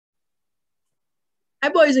Hi,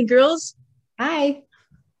 boys and girls. Hi.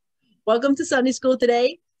 Welcome to Sunday School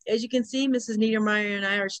today. As you can see, Mrs. Niedermeyer and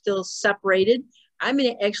I are still separated.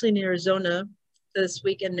 Actually in Arizona this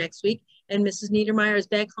week and next week, and Mrs. Niedermeyer is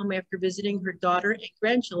back home after visiting her daughter and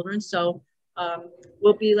grandchildren. So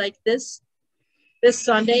we'll be like this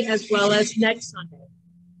Sunday as well as next Sunday.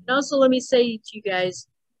 And also, let me say to you guys,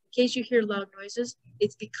 in case you hear loud noises,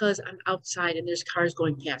 it's because I'm outside and there's cars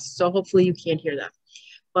going past. So hopefully you can't hear that.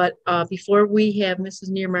 But before we have Mrs.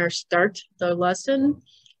 Niermeyer start the lesson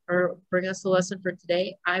or bring us the lesson for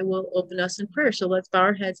today, I will open us in prayer. So let's bow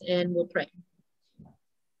our heads and we'll pray.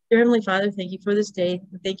 Dear Heavenly Father, thank you for this day.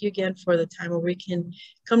 Thank you again for the time where we can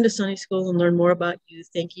come to Sunday School and learn more about you.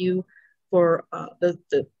 Thank you for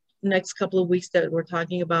the next couple of weeks that we're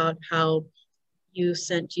talking about how you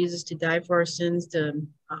sent Jesus to die for our sins, to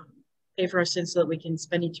pay for our sins so that we can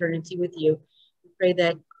spend eternity with you. We pray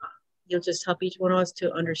that you'll just help each one of us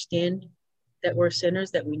to understand that we're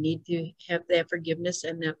sinners, that we need to have that forgiveness,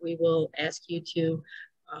 and that we will ask you to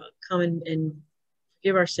come and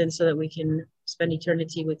forgive our sins so that we can spend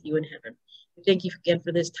eternity with you in heaven. We thank you again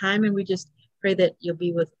for this time, and we just pray that you'll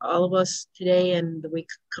be with all of us today and the week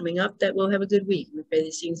coming up, that we'll have a good week. We pray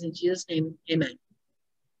these things in Jesus' name. Amen.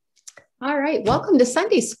 All right. Welcome to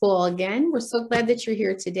Sunday School again. We're so glad that you're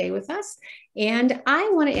here today with us. And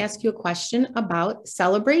I want to ask you a question about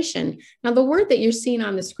celebration. Now, the word that you're seeing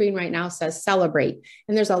on the screen right now says celebrate.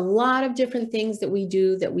 And there's a lot of different things that we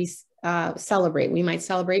do that we celebrate. We might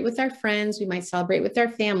celebrate with our friends. We might celebrate with our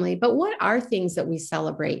family. But what are things that we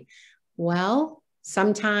celebrate? Well,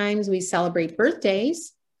 sometimes we celebrate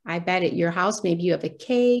birthdays. I bet at your house, maybe you have a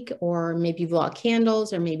cake, or maybe you blow out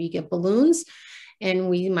candles, or maybe you get balloons.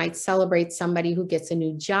 And we might celebrate somebody who gets a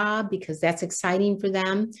new job because that's exciting for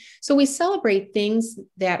them. So we celebrate things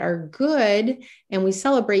that are good, and we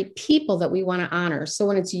celebrate people that we want to honor. So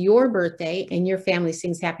when it's your birthday and your family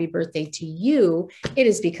sings happy birthday to you, it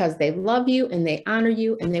is because they love you and they honor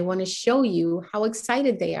you and they want to show you how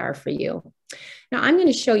excited they are for you. Now, I'm going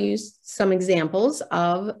to show you some examples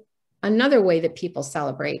of another way that people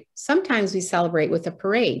celebrate. Sometimes we celebrate with a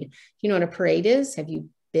parade. You know what a parade is? Have you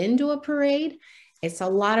been to a parade? It's a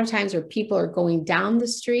lot of times where people are going down the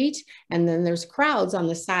street and then there's crowds on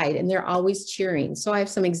the side and they're always cheering. So I have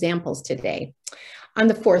some examples today. On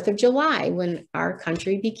the 4th of July, when our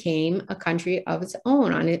country became a country of its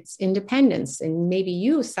own on its independence, and maybe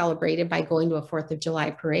you celebrated by going to a 4th of July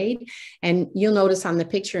parade, and you'll notice on the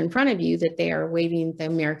picture in front of you that they are waving the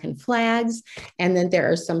American flags, and then there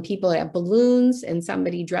are some people that have balloons, and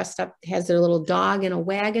somebody dressed up has their little dog in a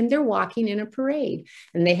wagon. They're walking in a parade,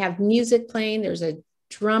 and they have music playing. There's a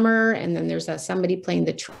drummer, and then there's somebody playing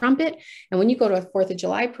the trumpet. And when you go to a 4th of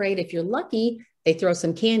July parade, if you're lucky, they throw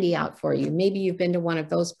some candy out for you. Maybe you've been to one of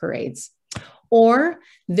those parades. Or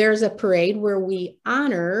there's a parade where we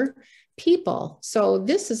honor people. So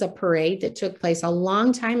this is a parade that took place a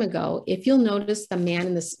long time ago. If you'll notice the man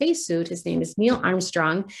in the spacesuit, his name is Neil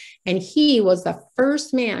Armstrong, and he was the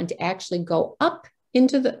first man to actually go up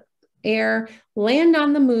into the air, land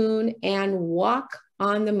on the moon, and walk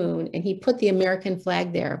on the moon, and he put the American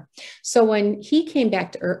flag there. So when he came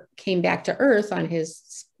back to Earth on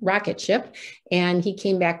his rocket ship, and he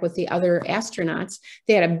came back with the other astronauts,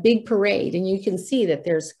 they had a big parade, and you can see that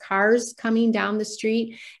there's cars coming down the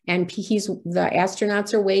street, and the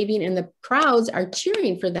astronauts are waving, and the crowds are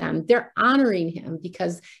cheering for them. They're honoring him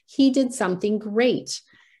because he did something great.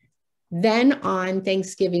 Then on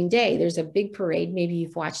Thanksgiving Day, there's a big parade. Maybe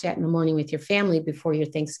you've watched that in the morning with your family before your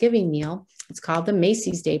Thanksgiving meal. It's called the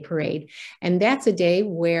Macy's Day Parade. And that's a day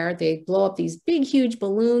where they blow up these big, huge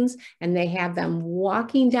balloons, and they have them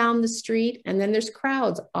walking down the street. And then there's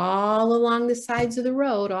crowds all along the sides of the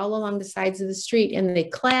road, all along the sides of the street. And they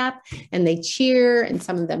clap and they cheer, and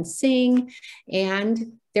some of them sing,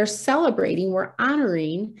 and they're celebrating. We're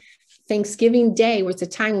honoring Thanksgiving Day was a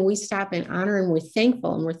time when we stop and honor, and we're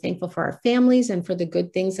thankful for our families and for the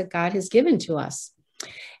good things that God has given to us.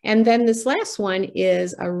 And then this last one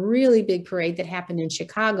is a really big parade that happened in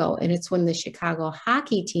Chicago, and it's when the Chicago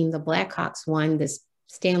hockey team, the Blackhawks, won this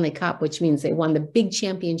Stanley Cup, which means they won the big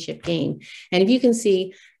championship game. And if you can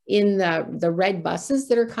see in the red buses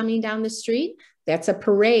that are coming down the street, that's a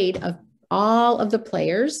parade of all of the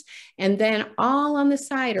players, and then all on the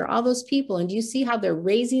side are all those people. And do you see how they're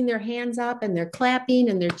raising their hands up and they're clapping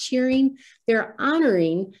and they're cheering? They're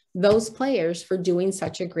honoring those players for doing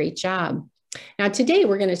such a great job. Now, today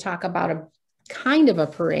we're going to talk about a kind of a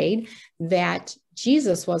parade that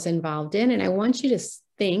Jesus was involved in. And I want you to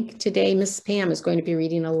think today, Miss Pam is going to be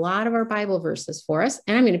reading a lot of our Bible verses for us,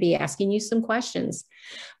 and I'm going to be asking you some questions.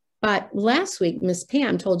 But last week, Miss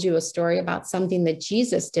Pam told you a story about something that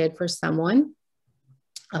Jesus did for someone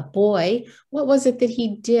a boy. What was it that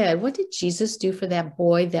he did? What did Jesus do for that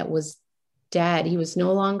boy that was dead? He was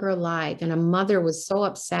no longer alive, and a mother was so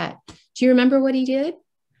upset. Do you remember what he did?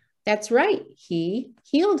 That's right. He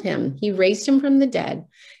healed him. He raised him from the dead.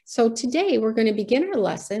 So today we're going to begin our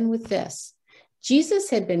lesson with this. Jesus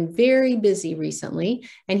had been very busy recently,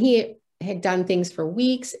 and he had done things for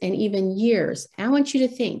weeks and even years. I want you to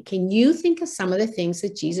think, can you think of some of the things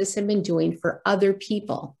that Jesus had been doing for other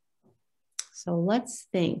people? So let's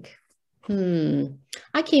think.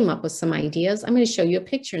 I came up with some ideas. I'm going to show you a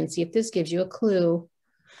picture and see if this gives you a clue.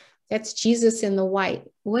 That's Jesus in the white.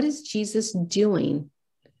 What is Jesus doing?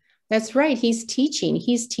 That's right. He's teaching.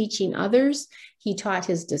 He's teaching others. He taught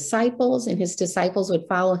his disciples, and his disciples would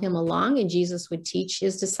follow him along, and Jesus would teach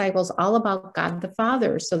his disciples all about God the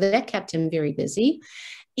Father. So that kept him very busy.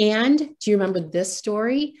 And do you remember this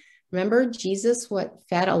story? Remember, Jesus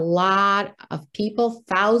fed a lot of people,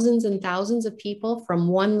 thousands and thousands of people from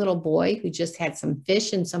one little boy who just had some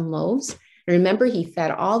fish and some loaves. And remember, he fed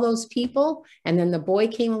all those people, and then the boy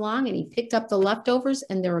came along and he picked up the leftovers,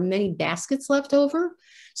 and there were many baskets left over.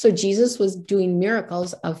 So Jesus was doing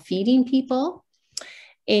miracles of feeding people.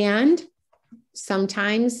 And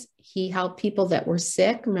sometimes he helped people that were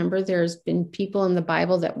sick. Remember, there's been people in the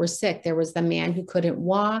Bible that were sick. There was the man who couldn't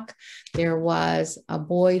walk. There was a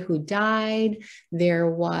boy who died. There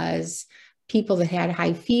was people that had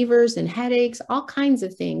high fevers and headaches, all kinds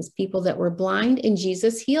of things, people that were blind, and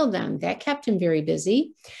Jesus healed them. That kept him very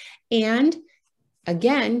busy. And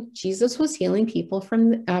again, Jesus was healing people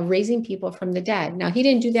raising people from the dead. Now, he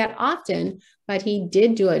didn't do that often, but he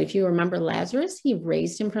did do it. If you remember Lazarus, he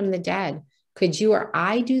raised him from the dead. Could you or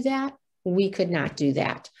I do that? We could not do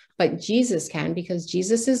that, but Jesus can, because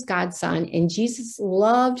Jesus is God's son, and Jesus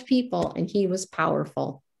loved people, and he was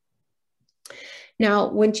powerful.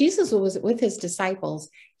 Now, when Jesus was with his disciples,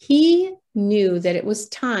 he knew that it was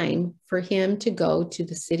time for him to go to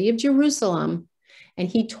the city of Jerusalem. And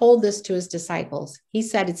he told this to his disciples. He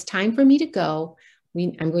said, it's time for me to go. We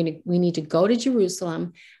need to go to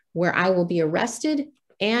Jerusalem, where I will be arrested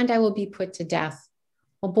and I will be put to death.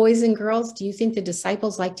 Well, boys and girls, do you think the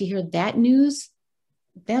disciples like to hear that news?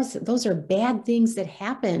 Those are bad things that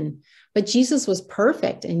happen. But Jesus was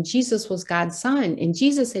perfect, and Jesus was God's son, and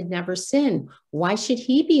Jesus had never sinned. Why should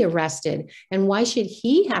he be arrested? And why should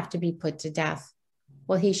he have to be put to death?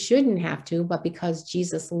 Well, he shouldn't have to, but because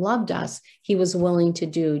Jesus loved us, he was willing to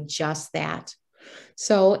do just that.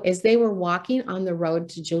 So as they were walking on the road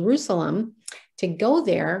to Jerusalem to go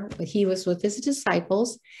there, he was with his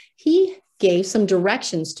disciples. He gave some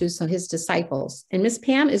directions to his disciples. And Miss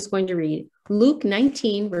Pam is going to read Luke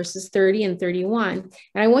 19, verses 30 and 31.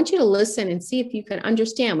 And I want you to listen and see if you can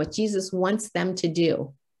understand what Jesus wants them to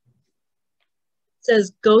do. It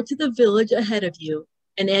says, go to the village ahead of you,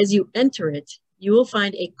 and as you enter it, you will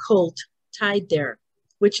find a colt tied there,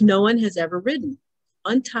 which no one has ever ridden.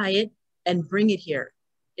 Untie it and bring it here.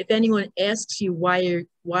 If anyone asks you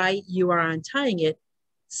why you are untying it,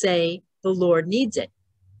 say, the Lord needs it.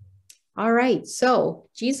 All right. So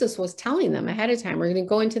Jesus was telling them ahead of time, we're going to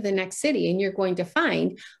go into the next city, and you're going to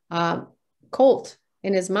find Colt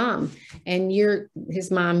and his mom, and his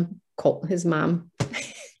mom,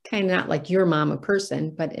 kind of not like your mom, a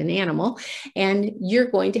person, but an animal. And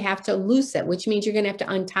you're going to have to loose it, which means you're going to have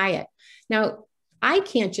to untie it. Now, I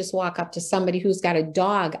can't just walk up to somebody who's got a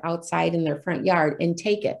dog outside in their front yard and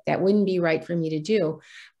take it. That wouldn't be right for me to do.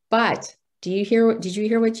 But did you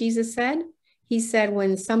hear what Jesus said? He said,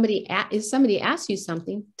 if somebody asks you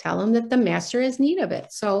something, tell them that the master has need of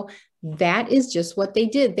it. So that is just what they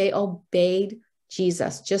did. They obeyed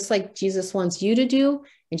Jesus, just like Jesus wants you to do,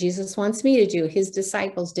 and Jesus wants me to do. His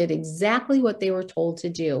disciples did exactly what they were told to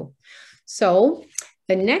do. So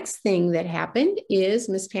the next thing that happened is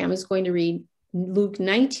Miss Pam is going to read Luke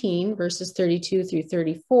 19, verses 32 through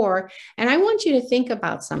 34. And I want you to think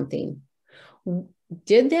about something.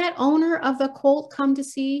 Did that owner of the colt come to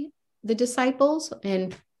see the disciples?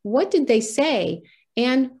 And what did they say?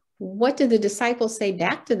 And what did the disciples say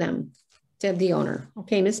back to them, to the owner?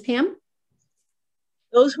 Okay, Miss Pam?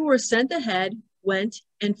 Those who were sent ahead went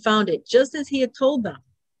and found it just as he had told them.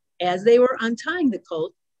 As they were untying the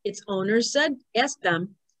colt, its owner asked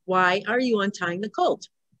them, why are you untying the colt?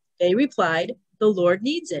 They replied, the Lord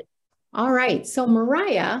needs it. All right. So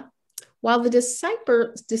Mariah, while the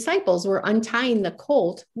disciples were untying the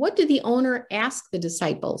colt, what did the owner ask the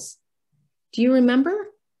disciples? Do you remember?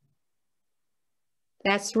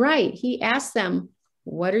 That's right. He asked them,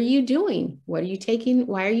 what are you doing? Why are you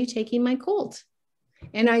taking my colt?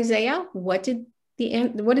 And Isaiah, what did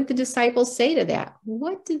the disciples say to that?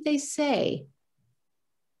 What did they say?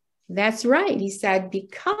 That's right. He said,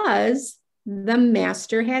 because the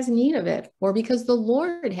master has need of it, or because the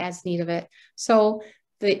Lord has need of it. So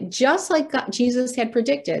just like Jesus had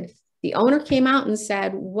predicted, the owner came out and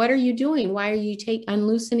said, what are you doing? Why are you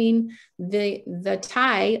unloosening the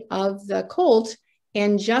tie of the colt?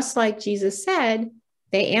 And just like Jesus said,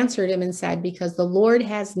 they answered him and said, because the Lord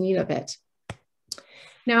has need of it.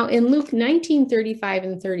 Now in Luke 19:35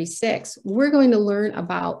 and 36, we're going to learn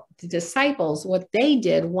about the disciples, what they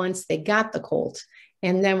did once they got the colt.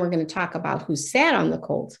 And then we're going to talk about who sat on the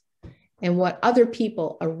colt and what other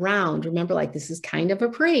people around. Remember, like this is kind of a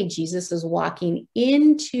parade. Jesus is walking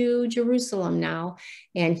into Jerusalem now,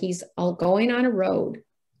 and he's all going on a road.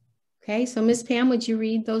 Okay, so Miss Pam, would you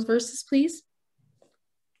read those verses, please?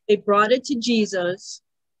 They brought it to Jesus,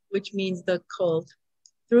 which means the colt,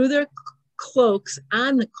 threw their cloaks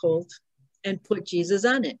on the colt and put Jesus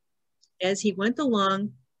on it. As he went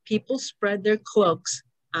along, people spread their cloaks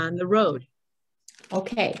on the road.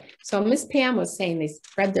 Okay, so Miss Pam was saying they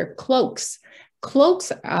spread their cloaks.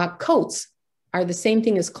 Coats are the same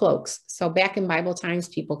thing as cloaks. So back in Bible times,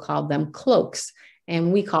 people called them cloaks,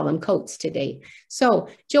 and we call them coats today. So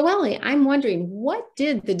Joelle, I'm wondering, what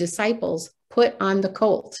did the disciples put on the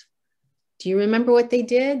colt? Do you remember what they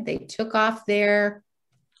did? They took off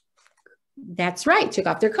that's right, took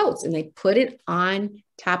off their coats and they put it on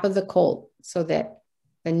top of the colt. So that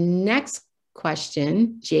the next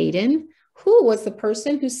question, Jaden, who was the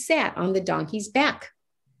person who sat on the donkey's back?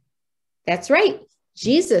 That's right.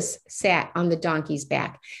 Jesus sat on the donkey's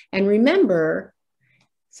back. And remember,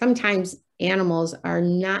 sometimes animals are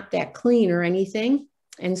not that clean or anything.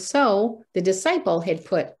 And so the disciple had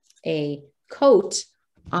put a coat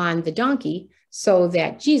on the donkey so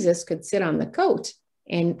that Jesus could sit on the coat.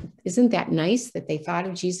 And isn't that nice that they thought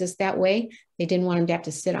of Jesus that way? They didn't want him to have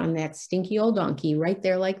to sit on that stinky old donkey right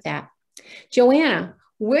there like that. Joanna,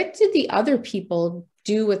 what did the other people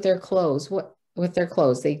do with their clothes? Their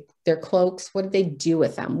cloaks, what did they do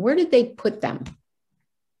with them? Where did they put them?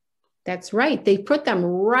 That's right. They put them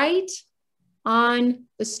right on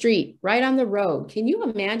the street, right on the road. Can you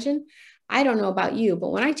imagine? I don't know about you,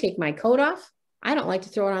 but when I take my coat off, I don't like to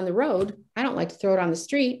throw it on the road. I don't like to throw it on the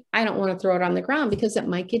street. I don't want to throw it on the ground because it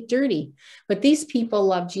might get dirty. But these people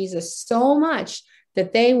love Jesus so much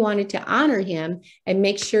that they wanted to honor him and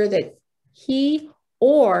make sure that he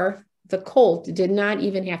or the colt did not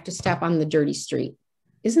even have to step on the dirty street.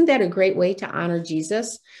 Isn't that a great way to honor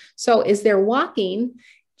Jesus? So as they're walking,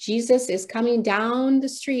 Jesus is coming down the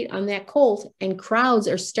street on that colt, and crowds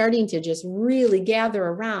are starting to just really gather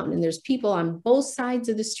around. And there's people on both sides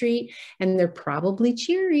of the street, and they're probably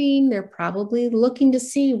cheering. They're probably looking to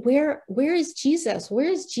see where is Jesus? Where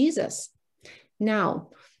is Jesus? Now,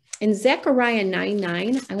 in Zechariah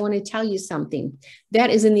 9:9, I want to tell you something. That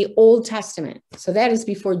is in the Old Testament. So that is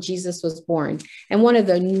before Jesus was born. And one of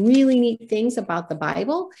the really neat things about the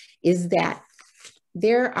Bible is that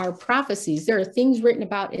there are prophecies, there are things written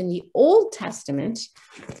about in the Old Testament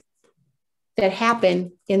that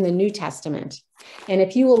happen in the New Testament. And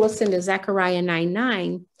if you will listen to Zechariah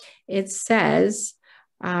 9:9, it says,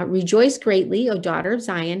 rejoice greatly, O daughter of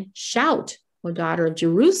Zion, shout, O daughter of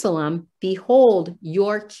Jerusalem, behold,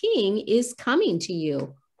 your king is coming to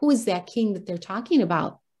you. Who is that king that they're talking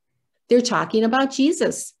about? They're talking about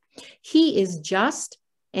Jesus. He is just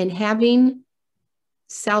and having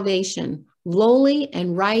salvation, lowly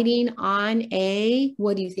and riding on a,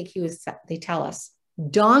 what do you think they tell us?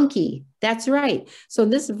 Donkey. That's right. So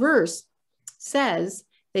this verse says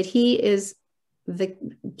that the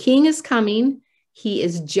king is coming. He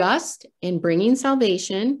is just and bringing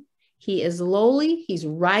salvation. He is lowly. He's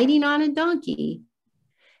riding on a donkey,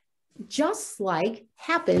 just like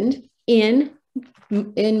happened in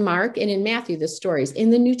Mark and in Matthew, the stories in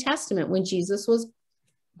the New Testament when Jesus was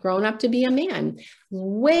grown up to be a man.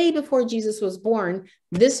 Way before Jesus was born,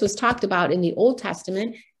 this was talked about in the Old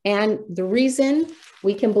Testament. And the reason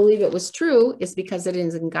we can believe it was true is because it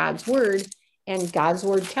is in God's word. And God's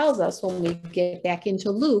word tells us when we get back into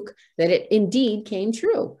Luke that it indeed came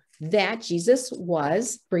true, that Jesus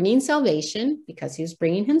was bringing salvation because he was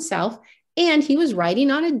bringing himself, and he was riding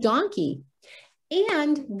on a donkey.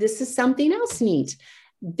 And this is something else neat.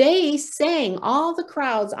 They sang, all the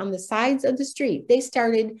crowds on the sides of the street, they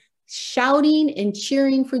started shouting and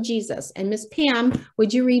cheering for Jesus. And Miss Pam,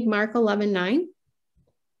 would you read Mark 11:9?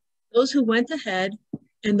 Those who went ahead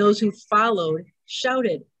and those who followed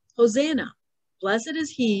shouted, Hosanna, blessed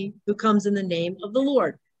is he who comes in the name of the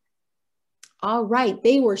Lord. All right,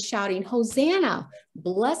 they were shouting, Hosanna,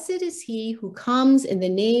 blessed is he who comes in the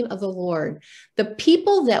name of the Lord. The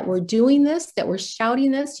people that were doing this, that were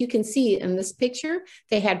shouting this, you can see in this picture,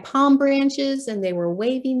 they had palm branches and they were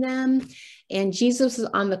waving them. and Jesus was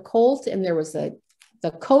on the colt, and there was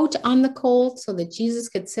the coat on the colt so that Jesus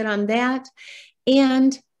could sit on that.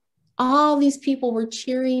 And all these people were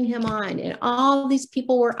cheering him on, and all these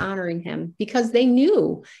people were honoring him because they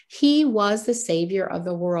knew he was the Savior of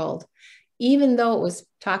the world. Even though it was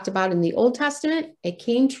talked about in the Old Testament, it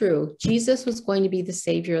came true. Jesus was going to be the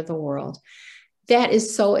Savior of the world. That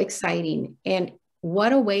is so exciting. And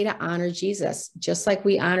what a way to honor Jesus. Just like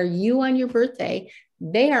we honor you on your birthday,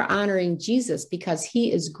 they are honoring Jesus because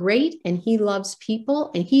he is great and he loves people,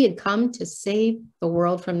 and he had come to save the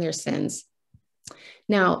world from their sins.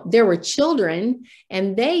 Now, there were children,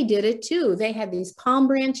 and they did it too. They had these palm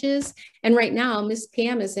branches. And right now, Miss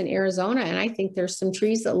Pam is in Arizona, and I think there's some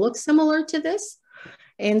trees that look similar to this.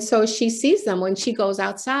 And so she sees them when she goes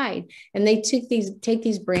outside, and they take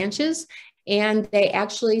these branches, and they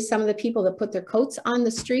actually, some of the people that put their coats on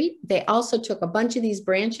the street, they also took a bunch of these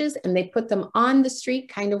branches and they put them on the street,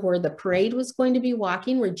 kind of where the parade was going to be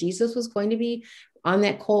walking, where Jesus was going to be on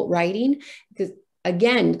that colt riding. Because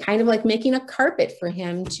again, kind of like making a carpet for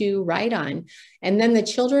him to ride on. And then the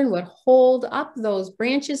children would hold up those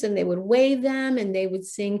branches and they would wave them and they would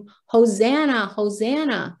sing, Hosanna,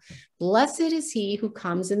 Hosanna. Blessed is he who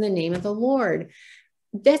comes in the name of the Lord.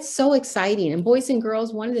 That's so exciting. And boys and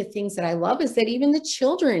girls, one of the things that I love is that even the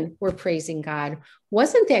children were praising God.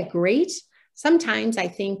 Wasn't that great? Sometimes I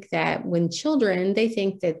think that when children, they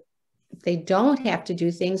think that they don't have to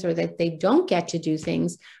do things or that they don't get to do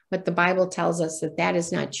things. But the Bible tells us that that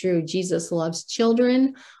is not true. Jesus loves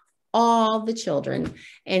children, all the children,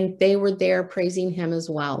 and they were there praising him as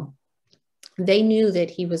well. They knew that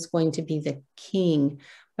he was going to be the king,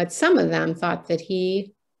 but some of them thought that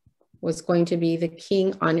he was going to be the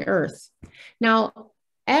king on earth. Now,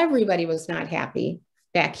 everybody was not happy.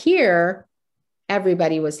 Back here,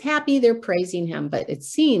 everybody was happy. They're praising him, but it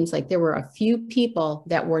seems like there were a few people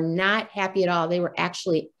that were not happy at all. They were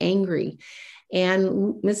actually angry.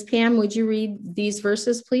 And Miss Pam, would you read these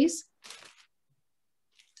verses, please?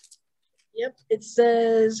 Yep. It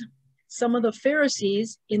says, some of the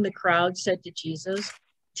Pharisees in the crowd said to Jesus,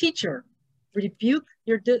 "Teacher, rebuke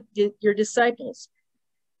your disciples."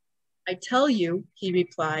 "I tell you," he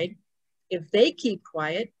replied, "if they keep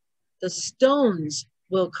quiet, the stones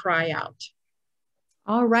will cry out."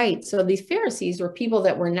 All right. So these Pharisees were people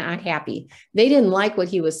that were not happy. They didn't like what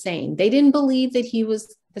he was saying. They didn't believe that he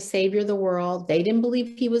was the Savior of the world. They didn't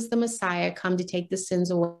believe he was the Messiah come to take the sins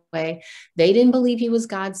away. They didn't believe he was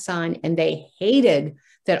God's son. And they hated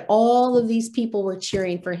that all of these people were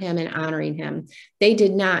cheering for him and honoring him. They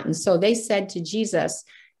did not. And so they said to Jesus,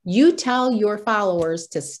 "You tell your followers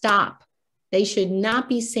to stop. They should not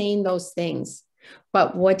be saying those things."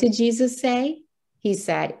 But what did Jesus say? He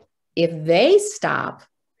said, if they stop,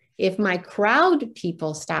 if my crowd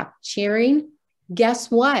people stop cheering, guess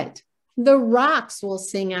what? The rocks will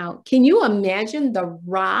sing out. Can you imagine the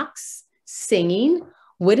rocks singing?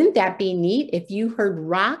 Wouldn't that be neat if you heard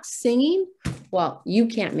rocks singing? Well, you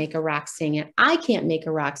can't make a rock sing it. I can't make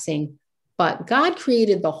a rock sing, but God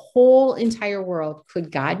created the whole entire world.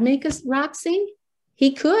 Could God make a rock sing?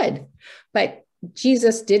 He could, but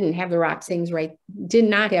Jesus didn't have the rock sings, right? Did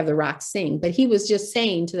not have the rock sing, but he was just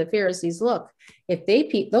saying to the Pharisees, look, if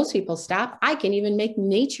those people stop, I can even make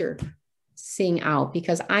nature sing out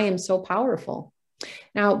because I am so powerful.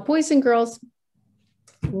 Now, boys and girls,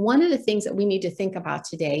 one of the things that we need to think about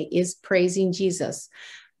today is praising Jesus.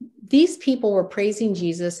 These people were praising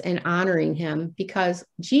Jesus and honoring him because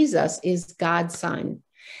Jesus is God's son.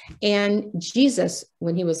 And Jesus,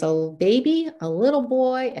 when he was a baby, a little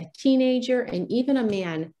boy, a teenager, and even a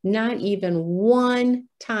man, not even one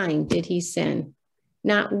time did he sin.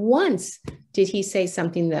 Not once did he say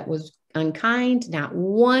something that was unkind. Not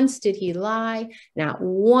once did he lie. Not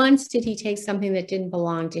once did he take something that didn't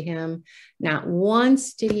belong to him. Not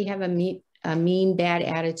once did he have a mean, bad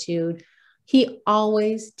attitude. He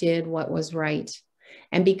always did what was right.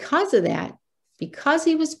 And because of that, because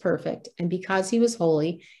he was perfect and because he was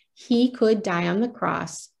holy, he could die on the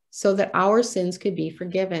cross so that our sins could be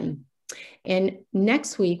forgiven. And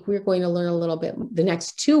next week, we're going to learn a little bit, the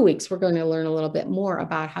next 2 weeks, we're going to learn a little bit more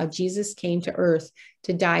about how Jesus came to earth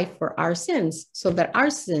to die for our sins so that our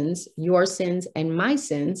sins, your sins and my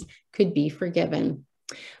sins could be forgiven.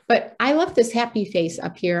 But I left this happy face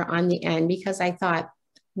up here on the end because I thought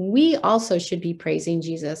we also should be praising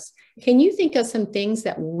Jesus. Can you think of some things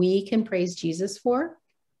that we can praise Jesus for?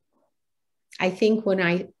 I think when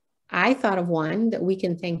I thought of one that we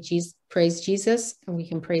can praise Jesus and we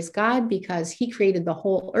can praise God because he created the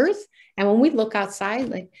whole earth. And when we look outside,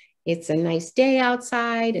 like it's a nice day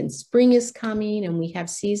outside and spring is coming and we have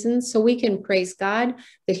seasons. So we can praise God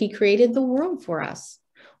that he created the world for us.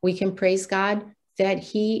 We can praise God that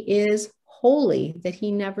he is holy, that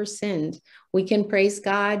he never sinned. We can praise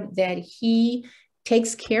God that he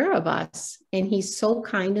takes care of us and he's so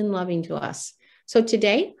kind and loving to us. So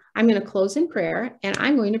today I'm going to close in prayer and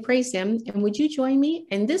I'm going to praise him. And would you join me?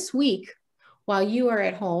 And this week, while you are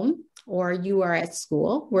at home or you are at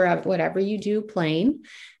school, wherever, whatever you do playing,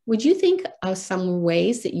 would you think of some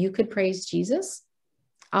ways that you could praise Jesus?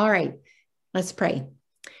 All right, let's pray.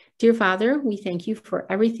 Dear Father, we thank you for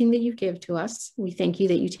everything that you give to us. We thank you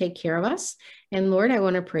that you take care of us. And Lord, I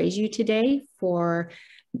want to praise you today for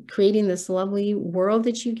creating this lovely world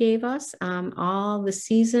that you gave us, all the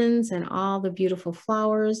seasons and all the beautiful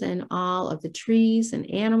flowers and all of the trees and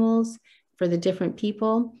animals, for the different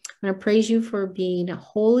people. I'm going to praise you for being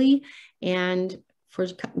holy and for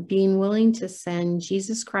being willing to send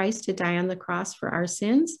Jesus Christ to die on the cross for our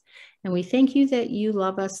sins. And we thank you that you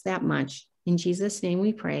love us that much. In Jesus' name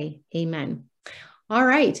we pray. Amen. All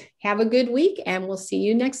right. Have a good week and we'll see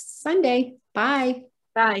you next Sunday. Bye.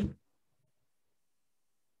 Bye.